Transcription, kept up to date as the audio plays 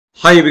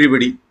Hi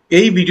everybody.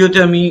 এই ভিডিওতে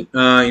আমি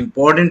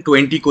ইম্পর্টেন্ট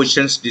 20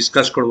 কোশ্চেন্স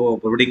ডিসকাস করব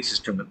অপারেটিং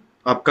সিস্টেমে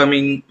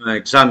আপকামিং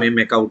এক্সামে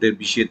মেকআউটের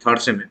BCA third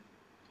সেমে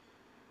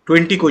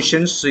 20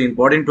 questions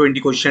important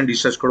 20 question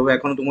discuss করব।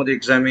 এখনো তোমাদের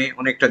এক্সামে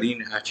অনেকটা দিন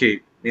আছে,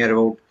 নিয়ার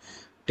অ্যাবাউট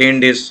 10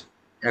 ডেজ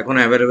এখন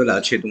অ্যাভেলেবেল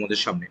আছে তোমাদের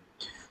সামনে।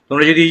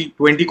 তোমরা যদি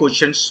 20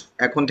 কোশ্চেন্স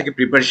এখন থেকে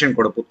প্রিপারেশন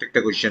করো, প্রত্যেকটা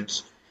কোশ্চেন্স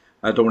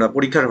তোমরা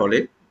পরীক্ষার হলে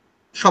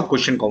সব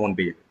কোশ্চেন কমন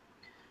পেয়ে যাবে।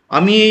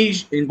 আমি এই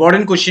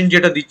ইম্পর্টেন্ট কোশ্চেন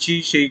যেটা দিচ্ছি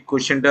সেই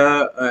কোশ্চেনটা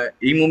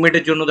এই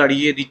মুভমেন্টের জন্য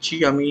দাঁড়িয়ে দিচ্ছি।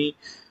 আমি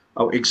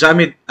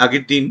এক্সামের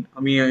আগের দিন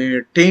আমি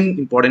 10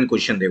 ইম্পর্টেন্ট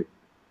কোশ্চেন দেব।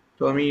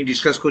 তো আমি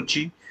ডিসকাস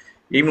করছি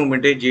এই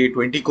মুভমেন্টে যে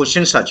 20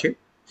 কোশ্চেন্স আছে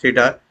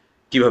সেটা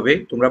কিভাবে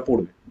তোমরা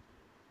পড়বে।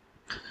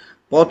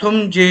 প্রথম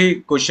যে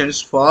কোশ্চেন্স,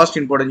 ফার্স্ট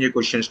ইম্পর্টেন্ট যে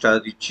কোশ্চেন্সটা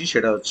দিচ্ছি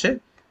সেটা হচ্ছে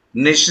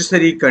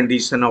নেসেসারি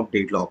কন্ডিশন অফ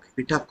ডেডলক।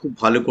 এটা খুব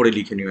ভালো করে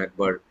লিখে নিও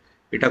একবার,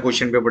 এটা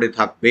কোশ্চেন পেপারে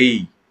থাকবেই।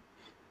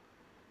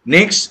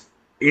 Next,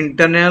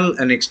 internal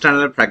and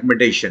external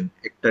fragmentation,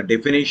 একটা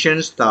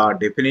ডেফিনেশনস, তার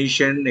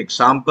ডেফিনেশন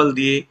এক্সাম্পল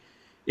দিয়ে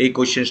এই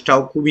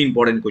কোশ্চেন্সটাও খুবই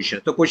ইম্পর্টেন্ট কোশ্চেন।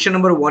 তো কোশ্চেন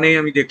নাম্বার 1-এ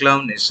আমি দেখলাম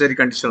necessary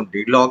condition of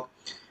deadlock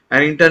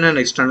and internal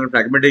external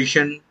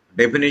fragmentation,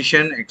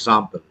 definition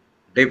example,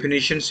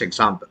 definitions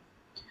example.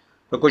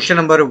 তো কোশ্চেন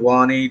নাম্বার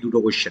 1 এই দুটো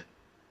question.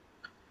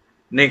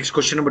 Next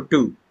question number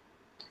 2।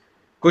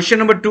 Question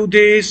number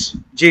 2-তে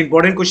যে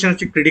ইম্পর্টেন্ট কোশ্চেন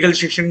হচ্ছে ক্রিটিক্যাল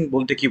সেকশন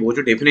বলতে কি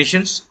বোঝো,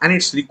 definitions and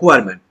it's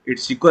requirement.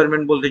 It's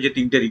requirement বলতে যে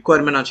তিনটে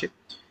রিকোয়ারমেন্ট আছে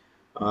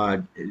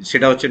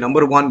সেটা হচ্ছে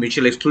number 1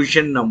 mutual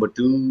exclusion, number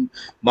 2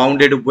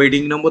 bounded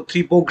wedding, number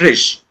 3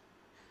 progress.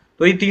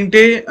 তো এই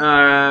তিনটে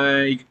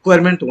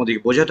রিকোয়ারমেন্ট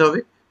তোমাদেরকে বোঝাতে হবে,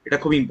 এটা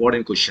খুব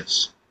important questions.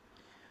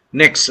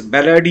 Next,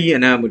 ব্যালাডি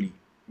anomaly,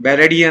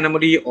 ব্যালাডি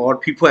anomaly or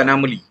FIFO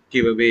anomaly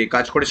কিভাবে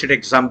কাজ করে সেটা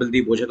এক্সাম্পল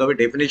দিয়ে বোঝাতে হবে।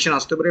 ডেফিনেশন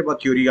আসতে পারে বা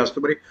থিওরি আসতে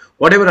পারে,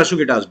 হোয়াট এভার আসুক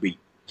এটা আসবেই।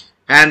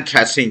 And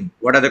thrashing,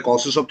 what are the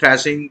causes of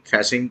thrashing,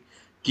 thrashing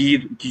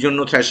কি জন্য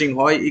থ্র্যাশিং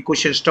হয়, এই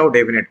কোশ্চেন্সটাও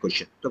ডেফিনেট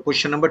কোশ্চেন। তো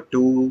কোশ্চেন নাম্বার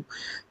 2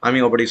 আমি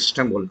অপারেটিং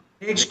সিস্টেম বললাম।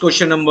 Next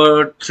question number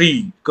 3।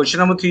 Question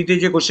number 3-তে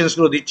যে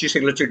কোশ্চেন্সগুলো দিচ্ছি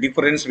সেগুলো হচ্ছে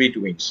ডিফারেন্স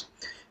বিটুইনস।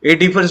 এই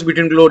ডিফারেন্স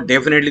বিটুইনগুলো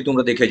ডেফিনেটলি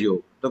তোমরা দেখে যেও।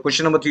 তো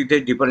কোশ্চেন নাম্বার 3-তে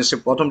ডিফারেন্সে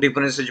প্রথম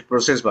ডিফারেন্স হচ্ছে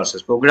process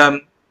versus programme.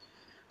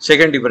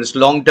 Second difference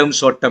long term,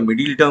 short term,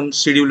 middle term,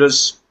 শিডিউলার্স।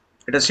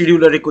 এটা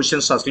শিডিউলারের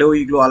কোশ্চেন্স আসলেও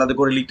এইগুলো আলাদা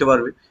করে লিখতে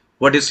পারবে।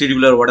 What is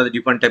scheduler, what are the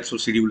different types of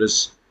শিডিউলার্স।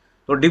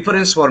 তো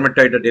ডিফারেন্স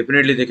ফরম্যাটটা এটা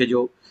ডেফিনেটলি দেখে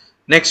যাও।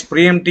 Next,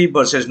 pre-emptive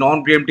versus non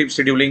pre-emptive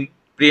scheduling,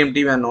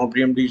 pre-emptive and non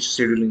pre-emptive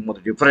scheduling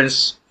মধ্যে ডিফারেন্স।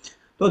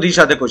 তো this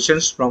are the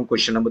questions from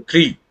question number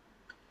 3।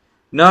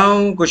 Now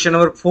question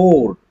number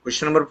 4।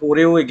 Question number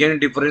 4-এও again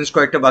difference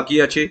কয়েকটা বাকি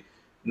আছে।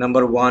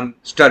 Number 1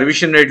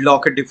 starvation red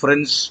লকের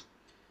difference,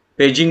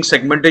 paging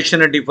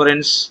সেগমেন্টেশনের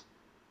difference,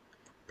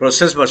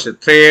 process versus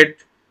thread.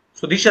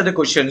 So these are the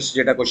questions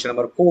যেটা question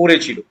number 4 এ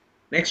ছিল।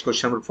 Next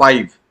question number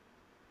 5.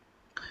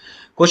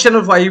 Question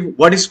number 5,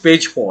 what is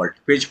page fault?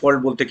 Page fault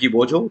বলতে কি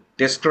বোঝো?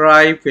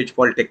 Describe page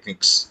fault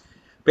techniques.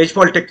 Page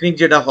fault technique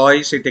যেটা হয়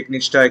সেই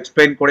টেকনিক্সটা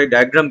explain করে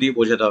diagram দিয়ে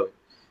বোঝাতে হবে।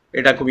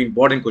 এটা খুব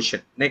important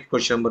question. Next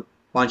question number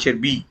 5-এর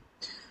B,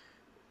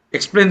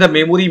 explain the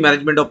memory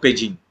management of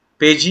paging.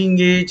 Paging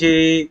এ যে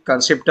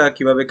কনসেপ্টটা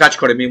কিভাবে কাজ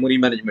করে মেমোরি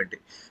ম্যানেজমেন্টে,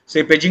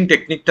 সেই পেজিং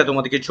টেকনিকটা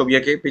তোমাদেরকে ছবি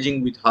আঁকে পেজিং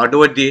উইথ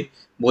হার্ডওয়্যার দিয়ে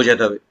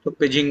বোঝাতে হবে। তো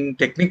পেজিং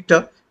টেকনিকটা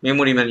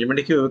মেমোরি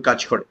ম্যানেজমেন্টে কিভাবে কাজ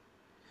করে।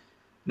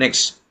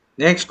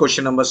 Next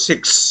question number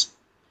 6।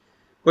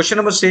 Question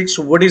number 6,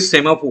 what is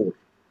semaphore?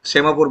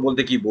 Semaphore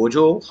বলতে কি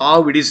বোঝো, হাউ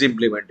ইট ইজ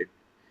ইমপ্লিমেন্টেড,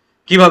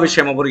 কিভাবে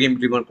সেমাফোরকে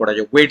ইমপ্লিমেন্ট করা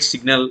যায়। ওয়েট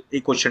সিগন্যাল,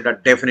 এই কোশ্চেনটা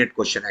ডেফিনেট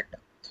কোশ্চেন একটা।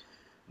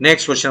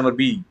 Next question number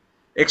B,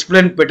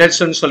 explain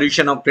Paterson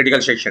solution of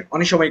critical section.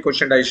 অনেক সময়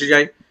কোশ্চেনটা এসে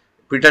যায়,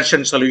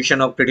 Paterson solution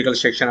of critical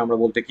section আমরা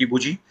বলতে কি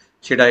বুঝি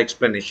সেটা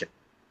explanation.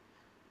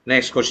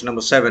 Next question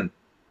number 7।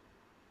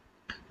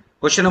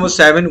 Question number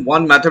 7,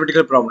 one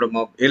mathematical problem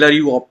of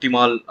LRU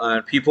optimal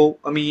FIFO.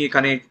 আমি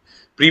এখানে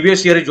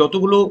প্রিভিয়াস ইয়ারে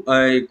যতগুলো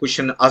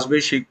কোশ্চেন আসবে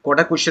সেই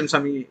কটা কোশ্চেন্স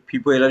আমি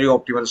ফিফো এলআরইউ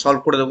অপটিমাল সলভ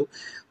করে দেবো।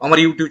 আমার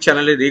ইউটিউব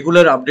চ্যানেলে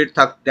রেগুলার আপডেট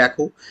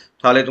দেখো,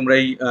 তাহলে তোমরা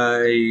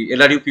এই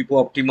এলআরইউ ফিফো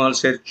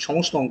অপটিমালসের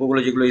সমস্ত অঙ্কগুলো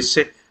যেগুলো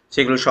এসছে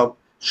সেগুলো সব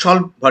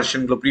সলভ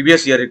ভার্সনগুলো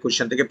প্রিভিয়াস ইয়ারের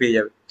কোশ্চেন থেকে পেয়ে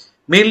যাবে।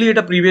 মেনলি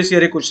এটা প্রিভিয়াস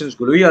ইয়ারের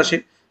কোশ্চেন্সগুলোই আসে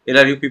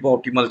এলআরইউ ফিফো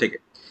অপটিমাল থেকে।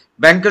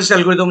 ব্যাংকার্স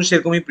অ্যালগরিদম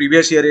সেরকমই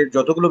প্রিভিয়াস ইয়ারের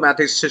যতগুলো ম্যাথ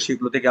এসছে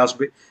সেগুলো থেকে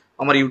আসবে।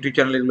 আমার ইউটিউব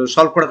চ্যানেলে এগুলো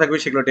সলভ করা থাকবে,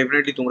 সেগুলো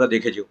ডেফিনেটলি তোমরা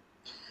দেখে যেও।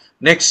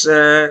 Next,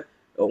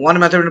 one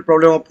mathematical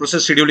problem of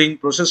process scheduling.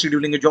 Process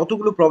scheduling এ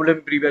যতগুলো প্রবলেম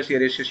প্রিভিয়াস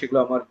ইয়ার এসে সেগুলো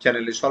আমার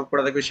চ্যানেলে সলভ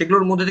করা থাকবে,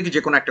 সেগুলোর মধ্যে থেকে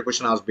যে কোনো একটা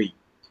কোশ্চেন আসবেই।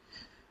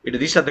 এটা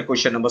this are the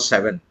question number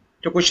 7।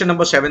 তো কোশ্চেন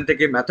নাম্বার 7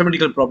 থেকে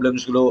ম্যাথমেটিক্যাল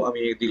প্রবলেমস গুলো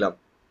আমি দিলাম।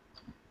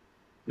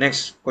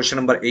 Next question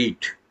number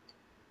 8।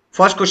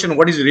 First question,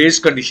 what is race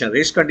condition?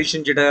 Race condition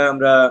যেটা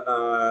আমরা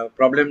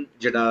প্রবলেম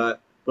যেটা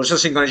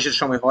প্রসেসিং কন্ডিশনের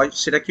সময় হয়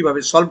সেটা কিভাবে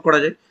সলভ করা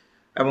যায়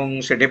এবং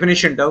সে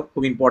ডেফিনেশনটাও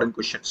খুব important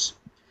questions.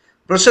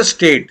 Process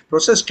state,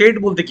 process state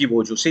বলতে কি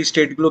বোঝো, সেই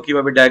স্টেটগুলো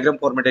কিভাবে ডায়াগ্রাম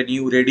ফরম্যাটে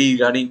new, ready,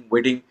 running,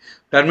 waiting,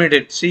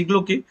 terminated,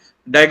 সেইগুলোকে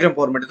ডায়াগ্রাম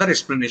ফরম্যাটে তার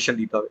এক্সপ্লেনেশন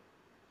দিতে হবে।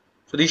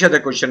 So this are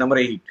the question number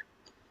 8।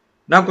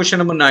 Now question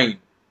number 9,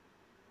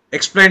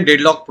 explain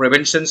deadlock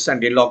প্রিভেনশনস and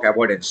deadlock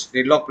avoidance.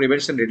 Deadlock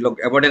prevention, deadlock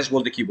avoidance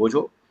বলতে কি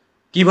বোঝো?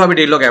 কিভাবে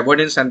ডেডলক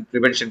অ্যাভয়েডেন্স অ্যান্ড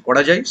প্রিভেনশন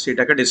করা যায়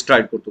সেটাকে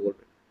ডিসক্রাইব করতে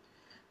বলবে।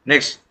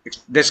 নেক্সট,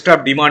 ডেসক্রাইব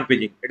ডিমান্ড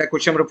পেজিং, এটা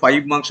কোশ্চেন আমরা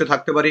 5 মার্কসে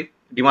থাকতে পারে।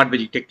 ডিমান্ড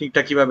পেজিং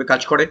টেকনিকটা কিভাবে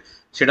কাজ করে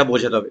সেটা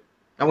বোঝাতে হবে,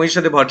 এবং এর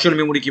সাথে ভার্চুয়াল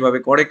মেমোরি কিভাবে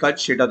করে কাজ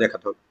সেটা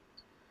দেখাতে হবে।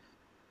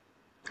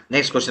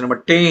 Next question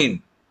number 10,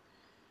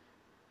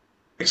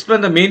 explain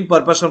the main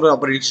purpose of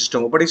operating system,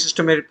 operating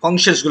সিস্টেমের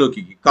ফাংশনস গুলো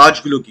কি কি,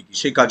 কাজগুলো কি কি,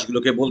 সেই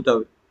কাজগুলোকে বলতে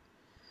হবে।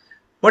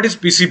 What is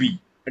PCB,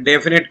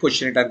 definite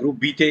question, এটা গ্রুপ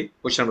বি তে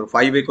কোশ্চেন নাম্বার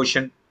 5 এ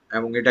কোশ্চেন,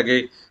 এবং এটাকে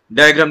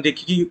ডায়াগ্রাম দিয়ে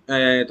কি কি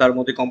তার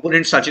মধ্যে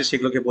কম্পোনেন্টস আছে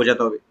সেগুলোকে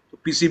বোঝাতে হবে। তো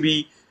পিসিবি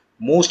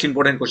মোস্ট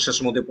ইম্পর্টেন্ট কোশ্চেন্স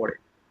মধ্যে পড়ে।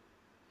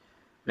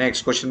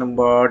 Next question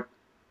number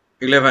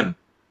 11,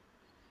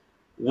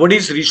 what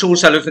is resource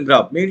allocation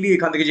graph, mainly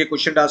এখান থেকে যে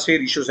কোশ্চেনটা আসে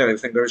resource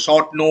allocation graph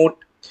short note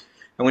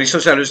এবং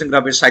রিসোর্স অ্যালোকেশন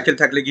গ্রাফের সাইকেল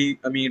থাকলে কি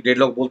আমি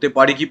ডেডলক বলতে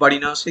পারি কি পারি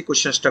না, সেই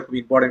কোশ্চেন্সটা খুব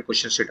ইম্পর্টেন্ট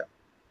কোশ্চেন সেটা।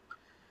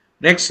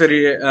 Next,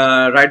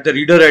 write the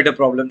reader writer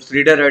problems,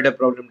 reader writer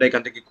প্রবলেমটা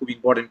এখান থেকে খুব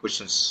ইম্পর্টেন্ট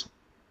কোশ্চেন্স।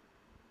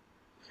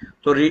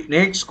 তো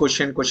নেক্সট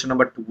কোশ্চেন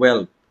নাম্বার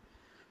 12,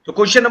 তো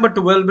কোশ্চেন নাম্বার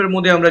 12 এর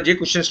মধ্যে আমরা যে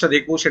কোশ্চেন্সটা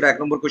দেখবো সেটা 1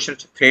 নম্বর কোশ্চেন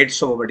হচ্ছে threads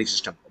of operating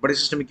system, operating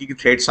সিস্টেমে কি কি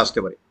থ্রেডস আসতে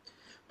পারে।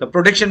 তো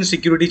প্রোটেকশন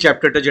সিকিউরিটি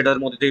চ্যাপ্টারটা যেটার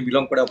মধ্যে থেকে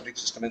বিলং করে অপারেটিং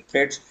সিস্টেমের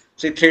থ্রেডস,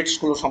 সেই থ্রেডস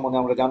গুলো সম্বন্ধে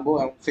আমরা জানবো,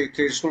 এবং সেই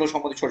থ্রেডস গুলো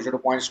সম্বন্ধে ছোট ছোট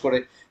পয়েন্টস করে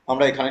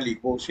আমরা এখানে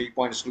লিখবো, সেই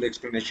পয়েন্টস গুলো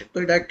এক্সপ্লেনেশন। তো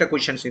এটা একটা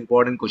questions,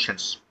 important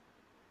questions.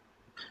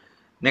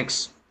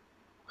 Next,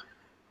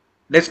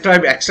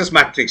 describe access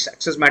matrix,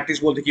 access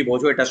matrix বলতে কি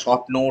বোঝো, এটা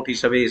শর্ট নোট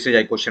হিসেবে এসে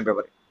যায় কোশ্চেন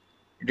পেপারে,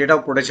 এটাও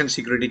প্রোটেকশন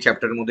সিকিউরিটি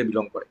চ্যাপ্টারের মধ্যে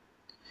বিলং করে।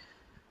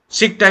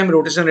 Sick time,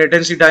 rotation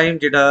latency time,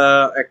 যেটা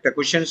একটা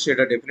কোশ্চেন,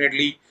 সেটা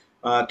ডেফিনেটলি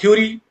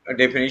থিওরি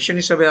ডেফিনেশন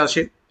হিসেবে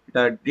আসে,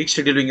 এটা ডিস্ক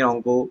শিডিউলিং এর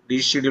অঙ্ক,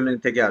 ডিস্ক শিডিউলিং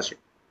থেকে আসে।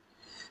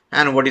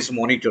 And what is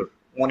monitor,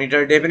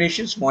 monitor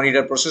definitions,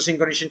 monitor processing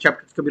condition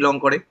chapter থেকে বিলং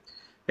করে,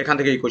 এখান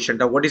থেকে এই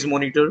কোশ্চেনটা হোয়াট ইজ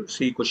মনিটর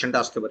সেই কোশ্চেনটা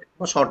আসতে পারে,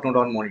 বা short note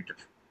on monitor.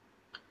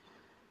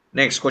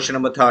 Next question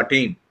number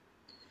 13,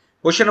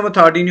 question number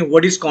 13,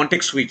 what is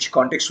context switch,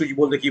 context switch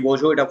বলতে কি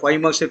বোঝো, এটা 5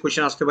 মার্কসের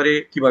কোশ্চেন আসতে পারে,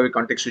 কিভাবে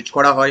কন্টেক্সট সুইচ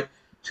করা হয়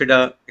সেটা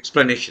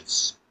explanations.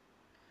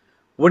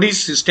 What is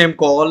system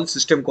call,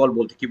 system call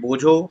বলতে কি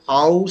বোঝো,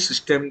 হাউ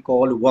সিস্টেম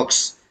কল ওয়ার্কস,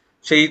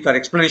 সেই তার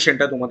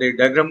এক্সপ্লেনেশনটা তোমাদের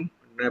ডায়াগ্রাম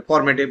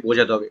ফরম্যাটে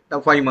বোঝাতে হবে, তা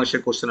 5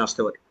 মার্কসের কোশ্চেন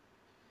আসতে পারে।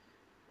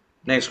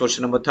 নেক্সট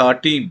কোশ্চেন নাম্বার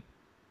 13,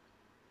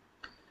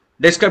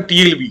 ডেসক্রাইব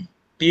টিএলবি,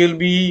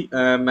 টিএলবি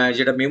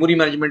যেটা মেমোরি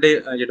ম্যানেজমেন্টে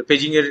যেটা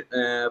পেজিং এর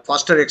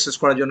ফাস্টার অ্যাক্সেস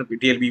করার জন্য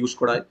টিএলবি ইউজ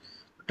করা হয়,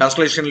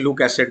 translation look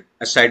asset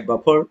aside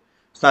buffer,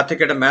 তার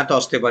থেকে একটা ম্যাথ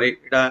আসতে পারে,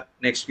 এটা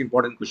next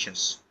important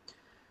questions.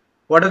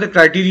 What are the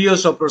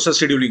criterias of process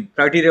scheduling,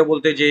 criteria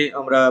বলতে যে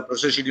আমরা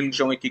প্রসেস শিডিউলিং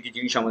সময় কি কি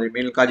জিনিস আমাদের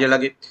মেন কাজে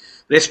লাগে,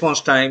 response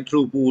time,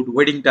 throughput,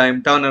 waiting time,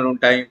 turn around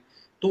time,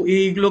 তো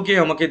এইগুলোকে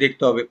আমাকে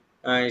দেখতে হবে,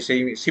 সেই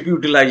সিপিইউ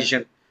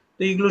ইউটিলাইজেশন, তো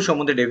এইগুলো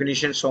সম্বন্ধে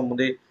ডেফিনেশন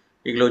সম্বন্ধে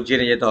এগুলো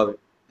জেনে যেতে হবে,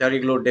 তাহলে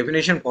এগুলো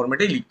ডেফিনেশন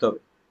ফরম্যাটেই লিখতে হবে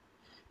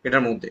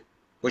এটার মধ্যে।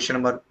 কোয়েশ্চেন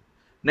নাম্বার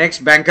নেক্সট,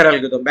 ব্যাংকার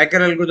অ্যালগরিদম,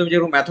 ব্যাংকার অ্যালগরিদম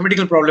যেরকম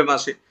ম্যাথমেটিক্যাল প্রবলেম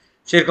আসে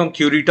সেরকম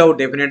থিওরিটাও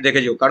ডেফিনেট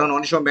দেখে যাও, কারণ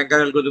অনেক সময় ব্যাংকার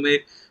অ্যালগরিদমের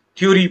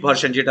থিওরি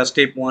ভার্সন যেটা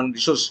স্টেপ 1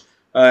 রিসোর্স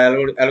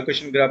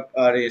অ্যালোকেশন গ্রাফ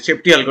আর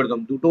সেফটি অ্যালগরিদম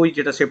দুটোই,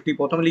 যেটা সেফটি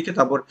প্রথমে লিখে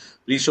তারপর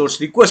রিসোর্স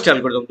রিকোয়েস্ট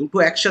অ্যালগরিদম, দুটো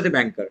একসাথে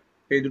ব্যাংকার,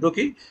 এই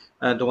দুটোকেই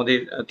তোমাদের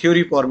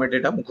থিওরি ফরম্যাট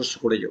এটা মুখস্থ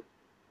করে যাও।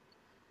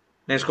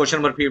 Next question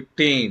number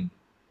 15,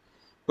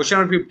 question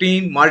number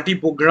 15, multi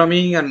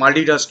programming and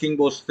multitasking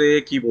বলতে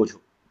কি বোঝো,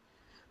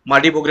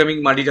 মাল্টি প্রোগ্রামিং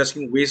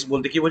মাল্টিটাস্কিং ওয়েস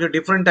বলতে কি বোঝো,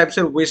 ডিফারেন্ট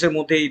টাইপসের ওয়েসের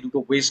মধ্যে এই দুটো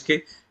ওয়েসকে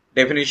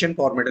ডেফিনেশন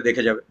ফরম্যাটে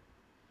দেখে যাবে।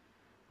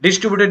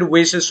 ডিস্ট্রিবিউটেড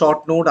ওয়েসের শর্ট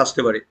নোট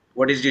আসতে পারে,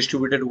 হোয়াট ইজ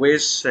ডিস্ট্রিবিউটেড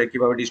ওয়েস,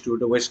 কিভাবে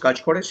ডিস্ট্রিবিউটেড ওয়েস কাজ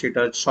করে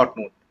সেটা short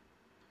note.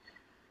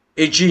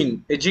 Ageing,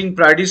 ageing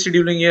priority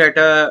scheduling এর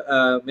একটা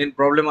মেন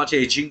প্রবলেম আছে,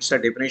 এজিং স্যার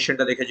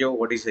ডেফিনেশনটা দেখে যাও,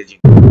 what is ageing.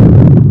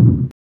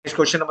 Next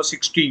question number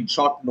 16,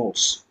 short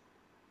notes,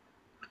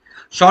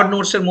 short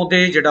notes এর মধ্যে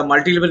যেটা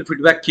মাল্টি লেভেল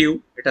ফিডব্যাক কিউ,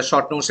 এটা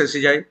শর্ট নোটস এসে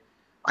যায়।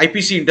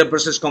 IPC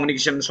ইন্টারপ্রসেস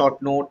communication short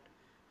note.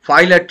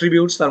 File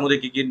attributes, তার মধ্যে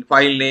কি কি,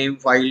 file name,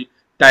 file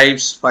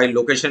types, file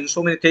location, so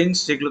many things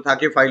যেগুলো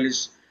থাকে, file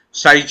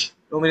size,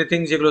 so many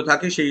things যেগুলো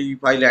থাকে সেই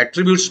ফাইল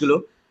অ্যাট্রিবিউটস গুলো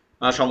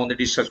সম্বন্ধে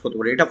ডিসকাস করতে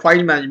পারে, এটা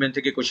ফাইল ম্যানেজমেন্ট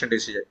থেকে কোশ্চেনটা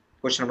এসে যায়।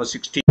 Question number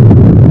 16,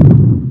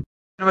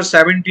 number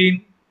 17,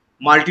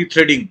 multi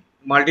threading,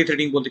 multi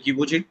threading বলতে কি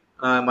বুঝি,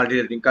 multi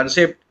threading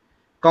concept.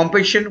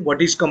 Compaction, what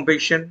is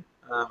compaction,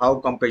 how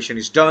compaction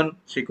is done,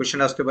 সেই কোশ্চেন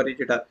আসতে পারে,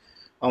 যেটা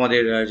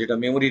আমাদের যেটা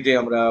মেমোরিতে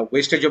আমরা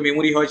ওয়েস্টেজ অফ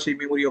মেমোরি হয় সেই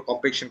মেমোরি ও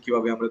কম্পেকশন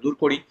কিভাবে আমরা দূর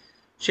করি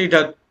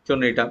সেইটার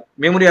জন্য এটা।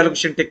 মেমোরি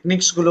অ্যালোকেশন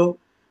টেকনিক্স গুলো,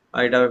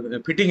 এটা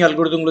ফিটিং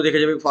অ্যালগরিদম গুলো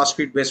দেখে যাবে, fast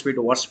fit, best fit,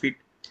 worst fit.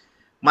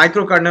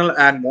 Micro kernel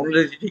and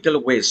মনোলিথিক্যাল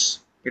ওয়েস,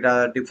 এটা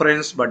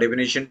ডিফারেন্স বা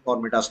ডেফিনেশন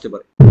ফরম্যাট আসতে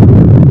পারে।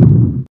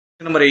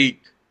 Number 8,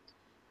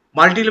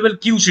 multi level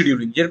Q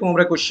scheduling, যেরকম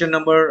আমরা কোশ্চেন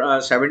নাম্বার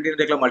 17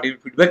 দেখলাম মাল্টি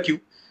ফিডব্যাক কিউ,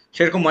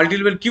 সেরকম multi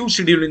level Q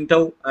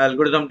শিডিউলিংটাও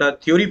অ্যালগরিদমটা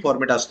theory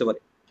format আসতে পারে।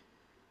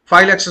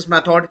 ফাইল অ্যাক্সেস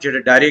মেথড, যেটা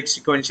direct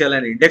sequential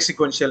and index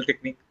sequential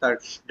technique, তার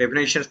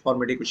ডেফিনেশন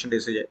ফরম্যাটে কোশ্চেন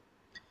এসে যায়।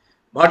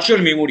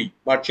 Virtual memory,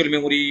 virtual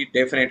memory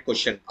definite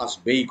question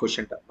আসবে এই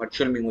কোশ্চেনটা,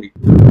 virtual memory.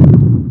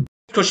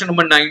 Question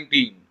number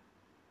 19,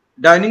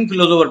 dining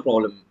philosopher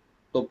problem,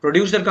 তো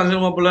প্রডিউসার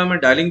কনজিউমার প্রবলেম আর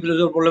ডায়ালিং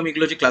ক্লোজার প্রবলেম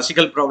এগুলো হচ্ছে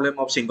ক্লাসিক্যাল প্রবলেম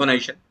অফ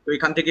সিঙ্কোনাইজেশন। তো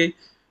এখান থেকে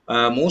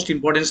মোস্ট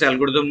ইম্পর্টেন্স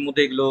অ্যালগোরিদমের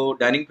মধ্যে এগুলো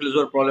ডায়ালিং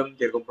ক্লোজার প্রবলেম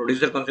যেরকম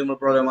প্রডিউসার কনজিউমার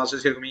প্রবলেম আছে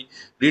সেরকমই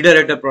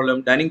রিডাইরেক্টর প্রবলেম,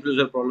 ডায়ালিং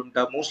ক্লোজার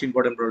প্রবলেমটা most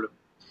important problem.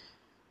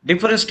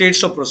 Different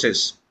states of process,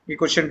 এই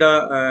কোশ্চেনটা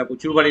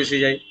প্রচুরবার এসে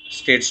যায়,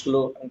 স্টেটসগুলো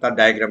এবং তার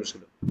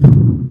ডায়াগ্রামসগুলো।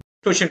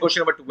 Question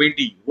number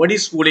 20. What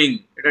is cooling?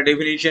 এটা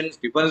definition,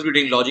 difference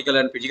between logical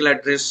and physical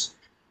address,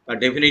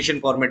 definition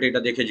format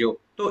এটা দেখে যাও।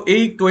 তো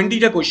এই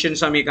 20টা কোশ্চেন্স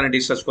আমি এখানে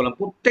ডিসকাস করলাম।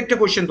 প্রত্যেকটা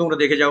কোশ্চেন তোমরা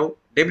দেখে যাও।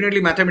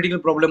 ডেফিনেটলি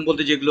ম্যাথামেটিক্যাল প্রবলেম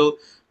বলতে যেগুলো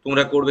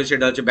তোমরা করবে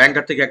সেটা হচ্ছে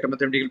ব্যাংকার থেকে একটা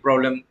ম্যাথামেটিক্যাল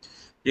প্রবলেম,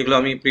 যেগুলো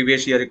আমি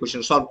প্রিভিয়াস ইয়ারের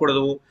কোশ্চেন সলভ করে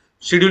দেবো।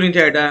 শিডিউলিং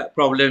থেকে একটা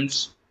প্রবলেমস,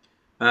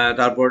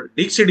 তারপর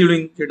ডিক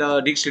শিডিউলিং, যেটা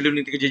ডিক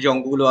শিডিউলিং থেকে যে যে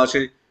অঙ্কগুলো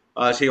আসে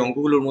সেই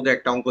অঙ্কগুলোর মধ্যে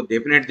একটা অঙ্ক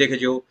ডেফিনেট দেখে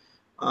যাও।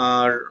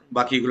 আর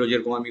বাকিগুলো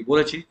যেরকম আমি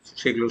বলেছি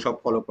সেগুলো সব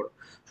ফলো করো।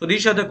 So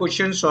this are the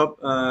questions of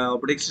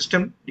operating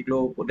system, এগুলো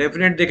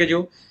ডেফিনেট দেখে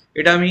যাও।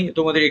 এটা আমি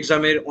তোমাদের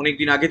এক্সামের অনেক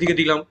দিন আগে থেকে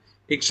দিলাম।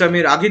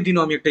 এক্সামের আগের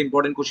দিনও আমি একটা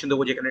ইম্পর্টেন্ট কোয়েশ্চেন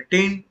দেবো, যেখানে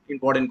 10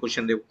 ইম্পর্টেন্ট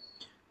কোয়েশ্চেন দেবো।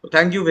 তো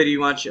thank you very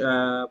much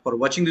for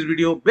watching this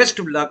video. Best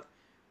of luck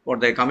for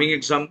the coming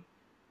exam.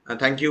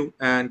 Thank you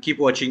and keep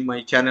watching my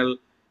channel.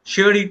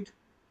 Share it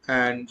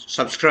and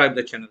subscribe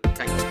the channel.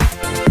 Thank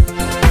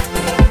you.